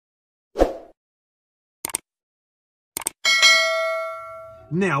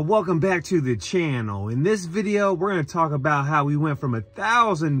Now, welcome back to the channel. In this video, we're going to talk about how we went from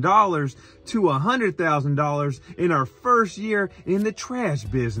 $1,000 to $100,000 in our first year in the trash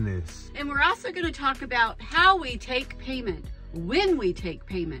business. And we're also going to talk about how we take payment, when we take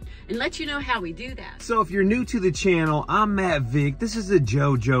payment, and let you know how we do that. So if you're new to the channel, I'm Matt Vick, this is the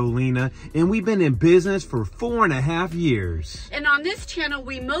JoJo Lena, and we've been in business for 4.5 years. And on this channel,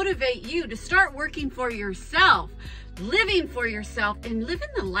 we motivate you to start working for yourself, living for yourself, and living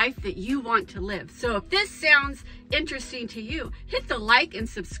the life that you want to live. So if this sounds interesting to you, hit the like and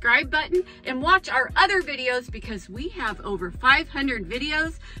subscribe button and watch our other videos, because we have over 500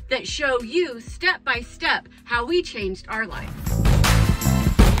 videos that show you step by step how we changed our life.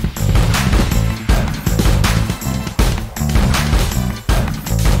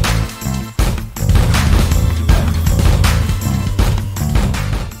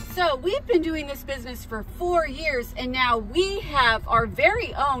 We've been doing this business for 4 years, and now we have our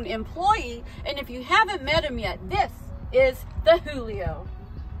very own employee. And if you haven't met him yet, this is the Julio.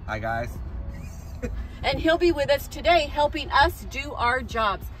 Hi guys. And he'll be with us today helping us do our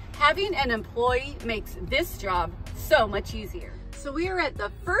jobs. Having an employee makes this job so much easier. So we are at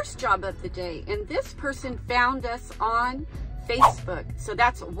the first job of the day, and this person found us on Facebook. So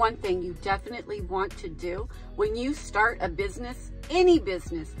that's one thing you definitely want to do when you start a business, any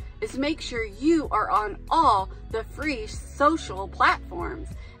business, is make sure you are on all the free social platforms,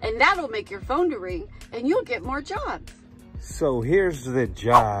 and that'll make your phone to ring and you'll get more jobs. So here's the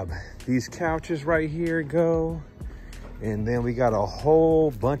job. These couches right here go, and then we got a whole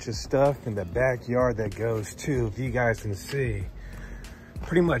bunch of stuff in the backyard that goes too. If you guys can see,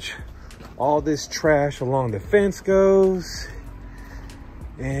 pretty much all this trash along the fence goes,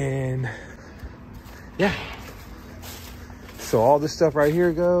 and yeah. So all this stuff right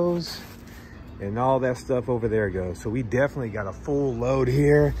here goes, and all that stuff over there goes. So we definitely got a full load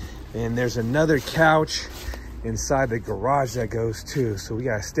here. And there's another couch inside the garage that goes too. So we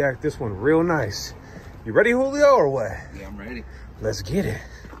gotta stack this one real nice. You ready, Julio, or what? Yeah, I'm ready. Let's get it.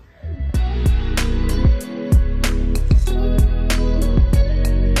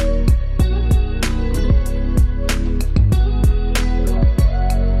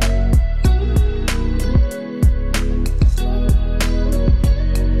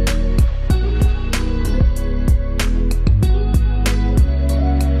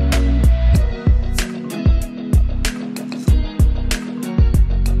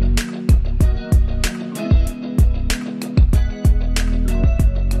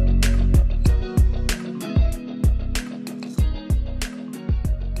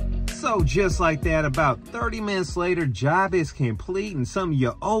 So just like that, about 30 minutes later, job is complete, and something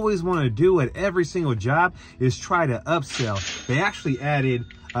you always want to do at every single job is try to upsell. They actually added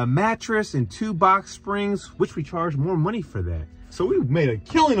a mattress and 2 box springs, which we charge more money for that. So we made a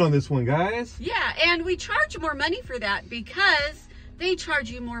killing on this one, guys. Yeah, and we charge more money for that because they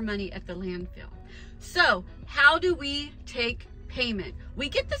charge you more money at the landfill. So how do we take payment? We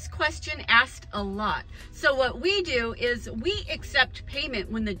get this question asked a lot. So what we do is we accept payment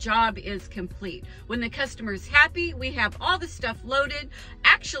when the job is complete. When the customer is happy, we have all the stuff loaded.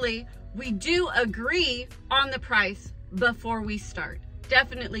 Actually, we do agree on the price before we start.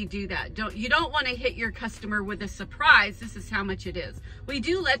 Definitely do that. You don't want to hit your customer with a surprise. This is how much it is. We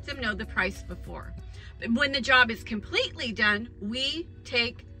do let them know the price before. But when the job is completely done, we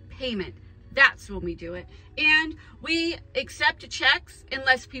take payment. That's when we do it. And we accept checks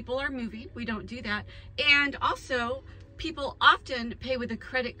unless people are moving. We don't do that. And also, people often pay with a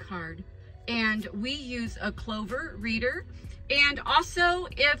credit card, and we use a Clover reader. And also,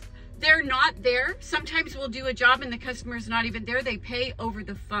 if they're not there, sometimes we'll do a job and the customer's not even there. They pay over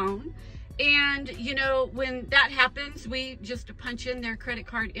the phone. And you know, when that happens, we just punch in their credit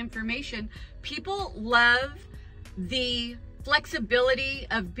card information. People love the flexibility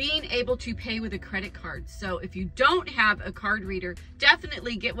of being able to pay with a credit card. So if you don't have a card reader,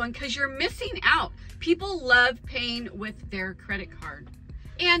 definitely get one, because you're missing out. People love paying with their credit card.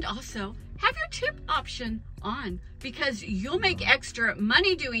 And also have your tip option on, because you'll make extra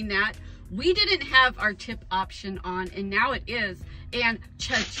money doing that. We didn't have our tip option on, and now it is. And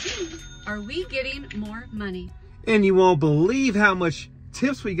cha-ching, are we getting more money? And you won't believe how much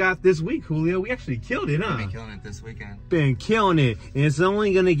tips we got this week, Julio. We actually killed it, huh? Been killing it this weekend. Been killing it, and it's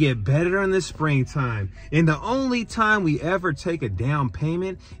only gonna get better in the springtime. And the only time we ever take a down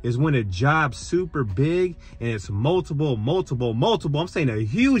payment is when a job's super big and it's multiple. I'm saying a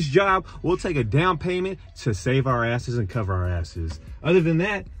huge job. We'll take a down payment to save our asses and cover our asses. Other than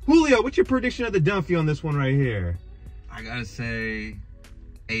that, Julio, what's your prediction of the dump fee on this one right here? I gotta say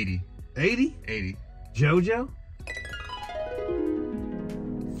 80. 80? 80. JoJo?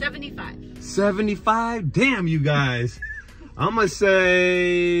 $75. 75? Damn, you guys. I'm gonna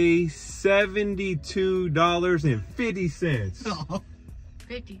say $72.50. Oh.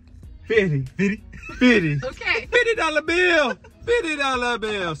 50. 50. 50. 50. Okay. $50 bill. $50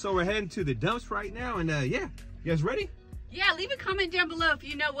 bill. So we're heading to the dumps right now, and yeah, you guys ready? Yeah, leave a comment down below if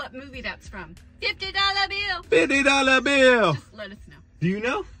you know what movie that's from. $50 bill. $50 bill. Just let us know. Do you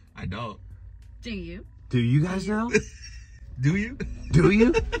know? I don't. Do you? Do you guys know? Do you? Do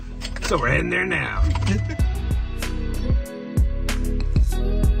you? So we're heading there now.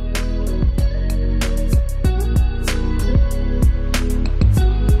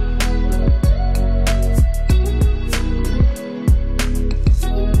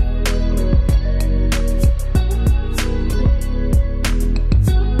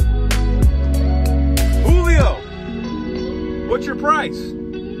 What's your price?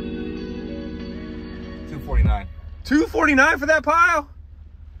 $2.49. $2.49 for that pile?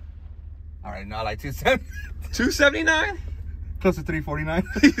 All right, not like $2.70. $2.79? Close to $3.49.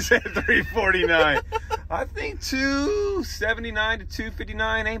 He said $3.49. I think $2.79 to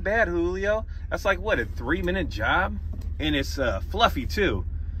 $2.59 ain't bad, Julio. That's like what, a 3-minute job? And it's fluffy too.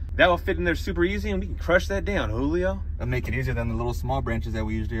 That will fit in there super easy, and we can crush that down, Julio. That'll make it easier than the little small branches that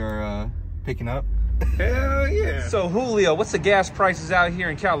we usually are picking up. Hell yeah. So Julio, what's the gas prices out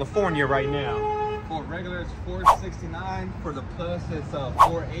here in California right now? For regular, it's $4.69. For the plus, it's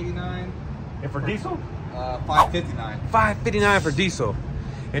 $4.89. And for diesel? $5.59. $5.59 for diesel.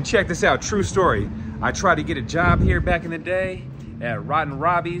 And check this out, true story. I tried to get a job here back in the day at Rotten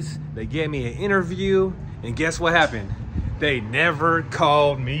Robbie's. They gave me an interview, and guess what happened? They never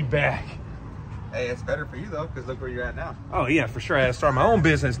called me back. Hey, it's better for you though, because look where you're at now. Oh yeah, for sure. I had to start my own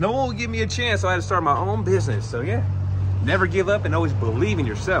business. No one would give me a chance, so I had to start my own business. So yeah, never give up and always believe in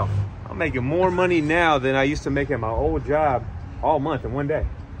yourself. I'm making more money now than I used to make at my old job all month in one day,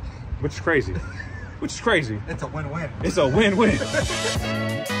 which is crazy. Which is crazy. It's a win-win. It's a win-win.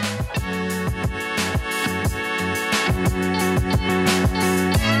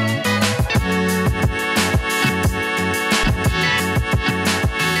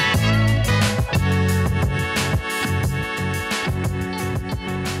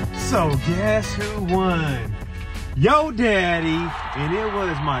 So guess who won? Yo Daddy, and it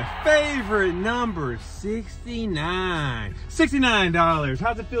was my favorite number, 69. $69.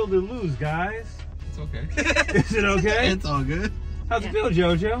 How's it feel to lose, guys? It's okay. Is it okay? It's all good. How's it feel,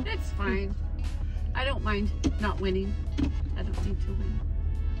 JoJo? It's fine. I don't mind not winning. I don't need to win.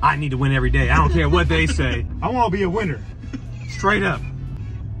 I need to win every day. I don't care what they say. I want to be a winner. Straight up.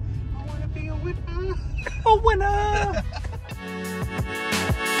 I want to be a winner. A winner.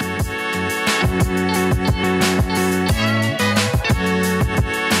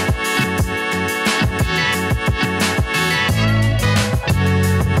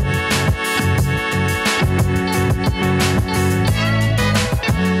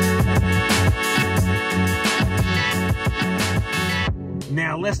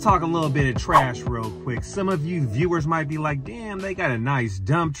 Now let's talk a little bit of trash real quick. Some of you viewers might be like, damn, they got a nice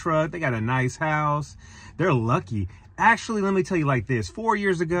dump truck, they got a nice house, they're lucky. Actually, let me tell you like this. 4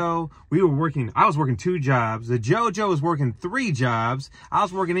 years ago, I was working 2 jobs. The JoJo was working 3 jobs. I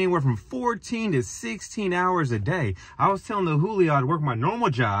was working anywhere from 14 to 16 hours a day. I was telling the Julio I'd work my normal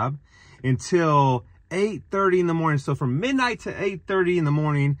job until 8:30 in the morning. So from midnight to 8:30 in the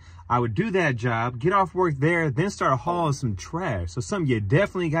morning, I would do that job, get off work there, then start hauling some trash. So something you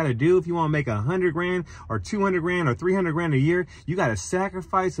definitely got to do if you want to make 100 grand or 200 grand or 300 grand a year, you got to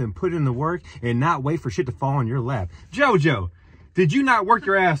sacrifice and put in the work and not wait for shit to fall on your lap. JoJo, did you not work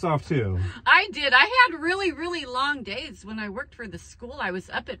your ass off too? I did. I had really, really long days when I worked for the school. I was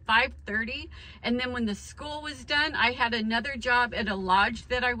up at 5:30, and then when the school was done, I had another job at a lodge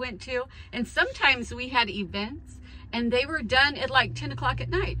that I went to, and sometimes we had events, and they were done at like 10 o'clock at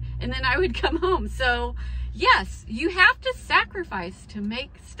night, and then I would come home. So yes, you have to sacrifice to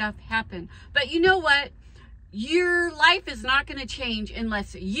make stuff happen. But you know what? Your life is not going to change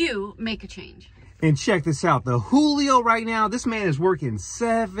unless you make a change. And check this out, the Julio right now, this man is working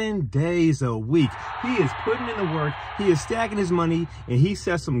 7 days a week. He is putting in the work, he is stacking his money, and he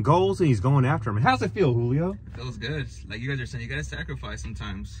sets some goals and he's going after them. How's it feel, Julio? It feels good. Like you guys are saying, you got to sacrifice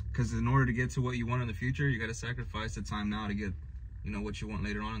sometimes. Because in order to get to what you want in the future, you got to sacrifice the time now to get, you know, what you want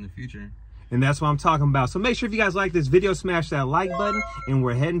later on in the future. And that's what I'm talking about. So make sure if you guys like this video, smash that like button, and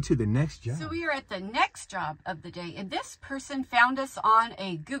we're heading to the next job. So we are at the next job of the day, and this person found us on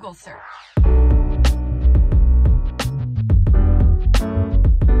a Google search.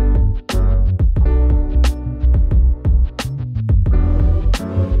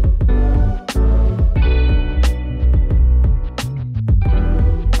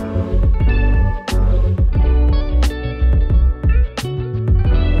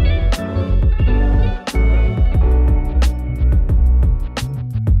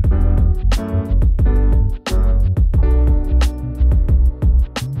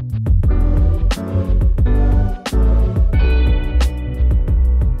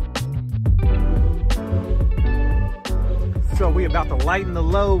 lighten the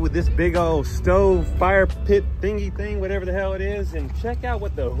load with this big old stove fire pit thingy thing, whatever the hell it is. And check out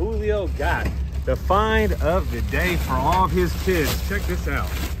what the Julio got. The find of the day for all of his kids. Check this out.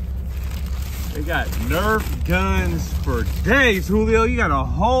 They got Nerf guns for days, Julio. You got a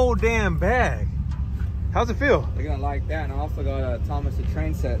whole damn bag. How's it feel? They're gonna like that. And I also got a Thomas the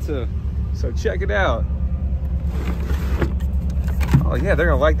Train set too. So check it out. Oh yeah, they're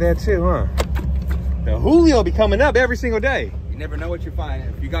gonna like that too, huh? The Julio be coming up every single day. You never know what you find.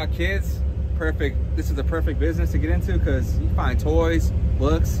 If you got kids, perfect. This is the perfect business to get into because you find toys,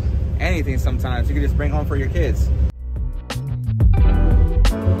 books, anything sometimes. You can just bring home for your kids.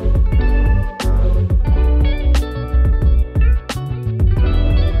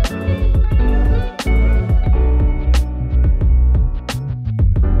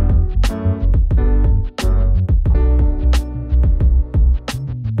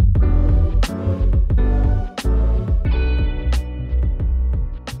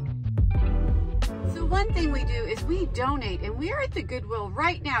 Donate, and we're at the Goodwill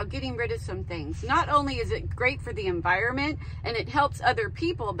right now getting rid of some things. Not only is it great for the environment and it helps other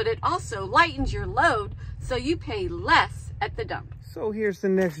people, but it also lightens your load so you pay less at the dump. So here's the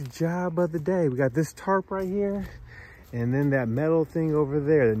next job of the day. We got this tarp right here and then that metal thing over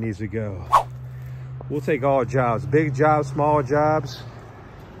there that needs to go. We'll take all jobs, big jobs, small jobs,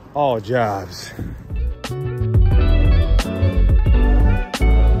 all jobs.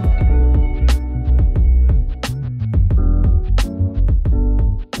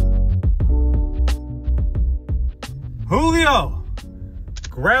 Julio,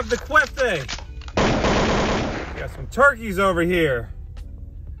 grab the cuete. Got some turkeys over here.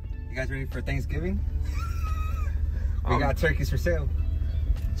 You guys ready for Thanksgiving? We got turkeys for sale.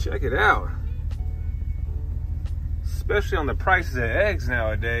 Check it out. Especially on the prices of eggs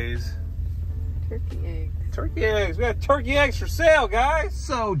nowadays. Turkey eggs. Turkey eggs. We got turkey eggs for sale, guys.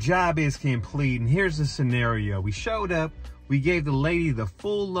 So job is complete, and here's the scenario. We showed up. We gave the lady the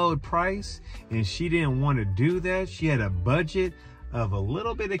full load price and she didn't want to do that. She had a budget of a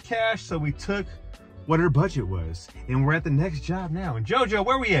little bit of cash, so we took what her budget was. And we're at the next job now. And Jojo,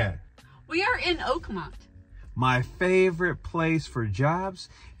 where we at? We are in Oakmont. My favorite place for jobs.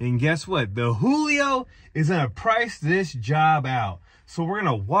 And guess what? The Julio is gonna price this job out. So we're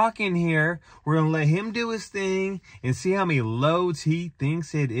gonna walk in here, we're gonna let him do his thing and see how many loads he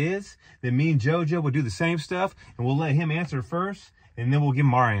thinks it is. Then me and Jojo will do the same stuff and we'll let him answer first and then we'll give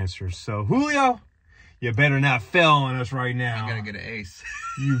him our answers. So Julio, you better not fail on us right now. I gotta get an ace.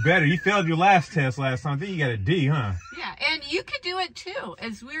 You better. You failed your last test last time. I think you got a D, huh? Yeah, and you could do it too.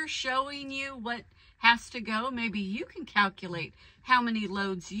 As we're showing you what has to go, maybe you can calculate how many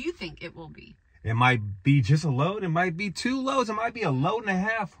loads you think it will be. It might be just a load. It might be 2 loads. It might be a load and a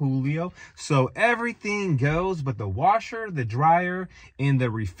half, Julio. So everything goes, but the washer, the dryer, and the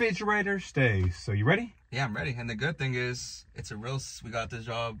refrigerator stays. So you ready? Yeah, I'm ready. And the good thing is, we got this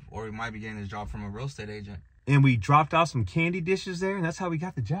job, or we might be getting this job from a real estate agent. And we dropped off some candy dishes there, and that's how we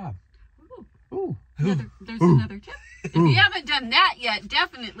got the job. Ooh. There's another tip. If you haven't done that yet,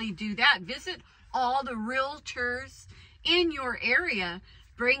 definitely do that. Visit all the realtors in your area.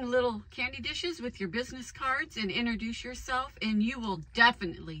 Bring little candy dishes with your business cards and introduce yourself, and you will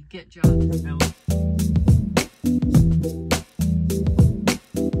definitely get jobs.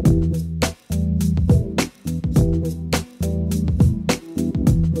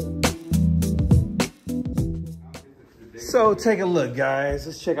 So take a look, guys.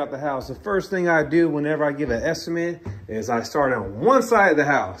 Let's check out the house. The first thing I do whenever I give an estimate is I start on one side of the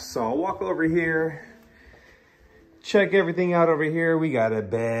house. So I'll walk over here. Check everything out over here. We got a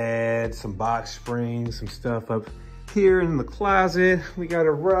bed, some box springs, some stuff up here in the closet. We got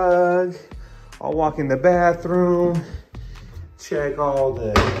a rug. I'll walk in the bathroom, check all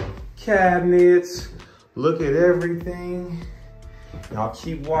the cabinets, look at everything. And I'll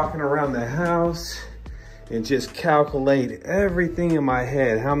keep walking around the house and just calculate everything in my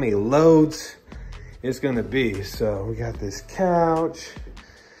head, how many loads it's gonna be. So we got this couch,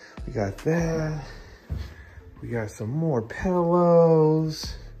 we got that. We got some more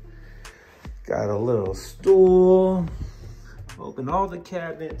pillows. Got a little stool. Open all the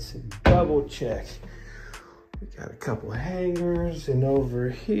cabinets and double check. We got a couple hangers, and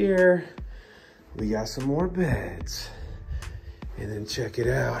over here, we got some more beds. And then check it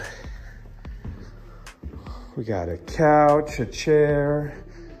out. We got a couch, a chair,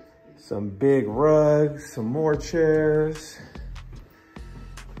 some big rugs, some more chairs.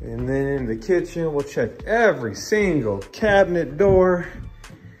 And then in the kitchen, we'll check every single cabinet door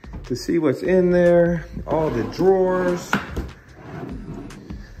to see what's in there, all the drawers.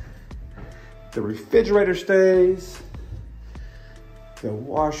 The refrigerator stays. The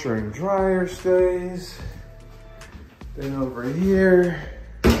washer and dryer stays. Then over here,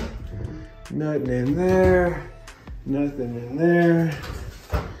 nothing in there, nothing in there.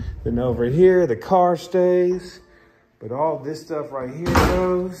 Then over here, the car stays. But all this stuff right here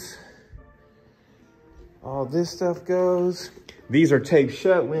goes. All this stuff goes. These are taped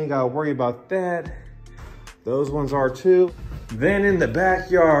shut. We ain't gotta worry about that. Those ones are too. Then in the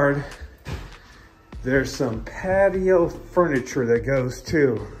backyard, there's some patio furniture that goes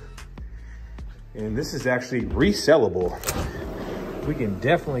too. And this is actually resellable. We can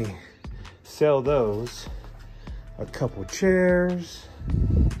definitely sell those. A couple chairs.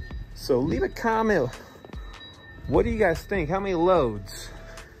 So leave a comment. What do you guys think? How many loads?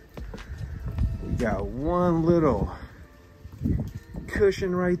 We got one little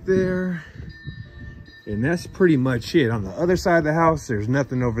cushion right there. And that's pretty much it. On the other side of the house, there's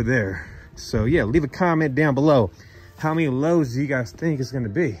nothing over there. So yeah, leave a comment down below. How many loads do you guys think it's gonna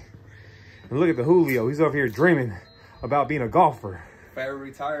be? And look at the Julio. He's over here dreaming about being a golfer. If I ever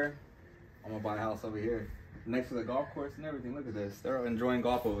retire, I'm gonna buy a house over here next to the golf course and everything. Look at this. They're enjoying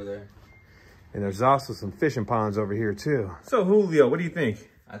golf over there. And there's also some fishing ponds over here too. So Julio, what do you think?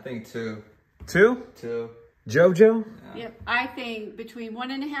 I think 2. 2? 2. Jojo? Yeah. Yep, I think between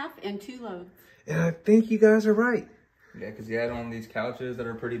 1.5 and 2 loads. And I think you guys are right. Yeah, because you add on these couches that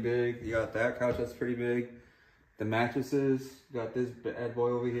are pretty big. You got that couch that's pretty big. The mattresses. You got this bad boy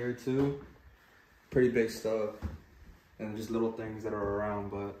over here too. Pretty big stuff. And just little things that are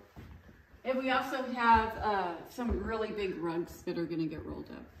around, but. And we also have some really big rugs that are gonna get rolled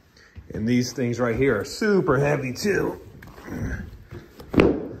up. And these things right here are super heavy too.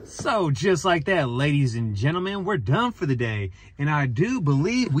 So just like that, ladies and gentlemen, we're done for the day. And I do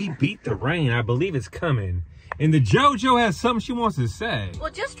believe we beat the rain. I believe it's coming. And the JoJo has something she wants to say.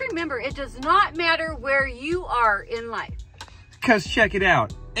 Well, just remember, it does not matter where you are in life. Because check it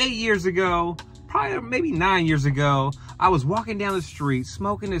out. 8 years ago, probably maybe 9 years ago, I was walking down the street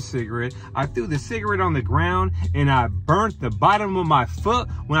smoking a cigarette. I threw the cigarette on the ground and I burnt the bottom of my foot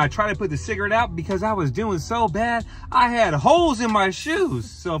when I tried to put the cigarette out because I was doing so bad. I had holes in my shoes.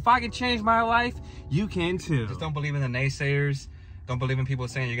 So if I can change my life, you can too. Just don't believe in the naysayers. Don't believe in people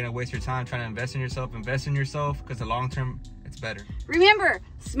saying you're gonna waste your time trying to invest in yourself. Invest in yourself, because the long term, it's better. Remember,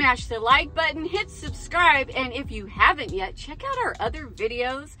 smash the like button, hit subscribe, and if you haven't yet, check out our other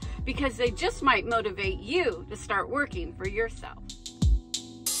videos because they just might motivate you to start working for yourself.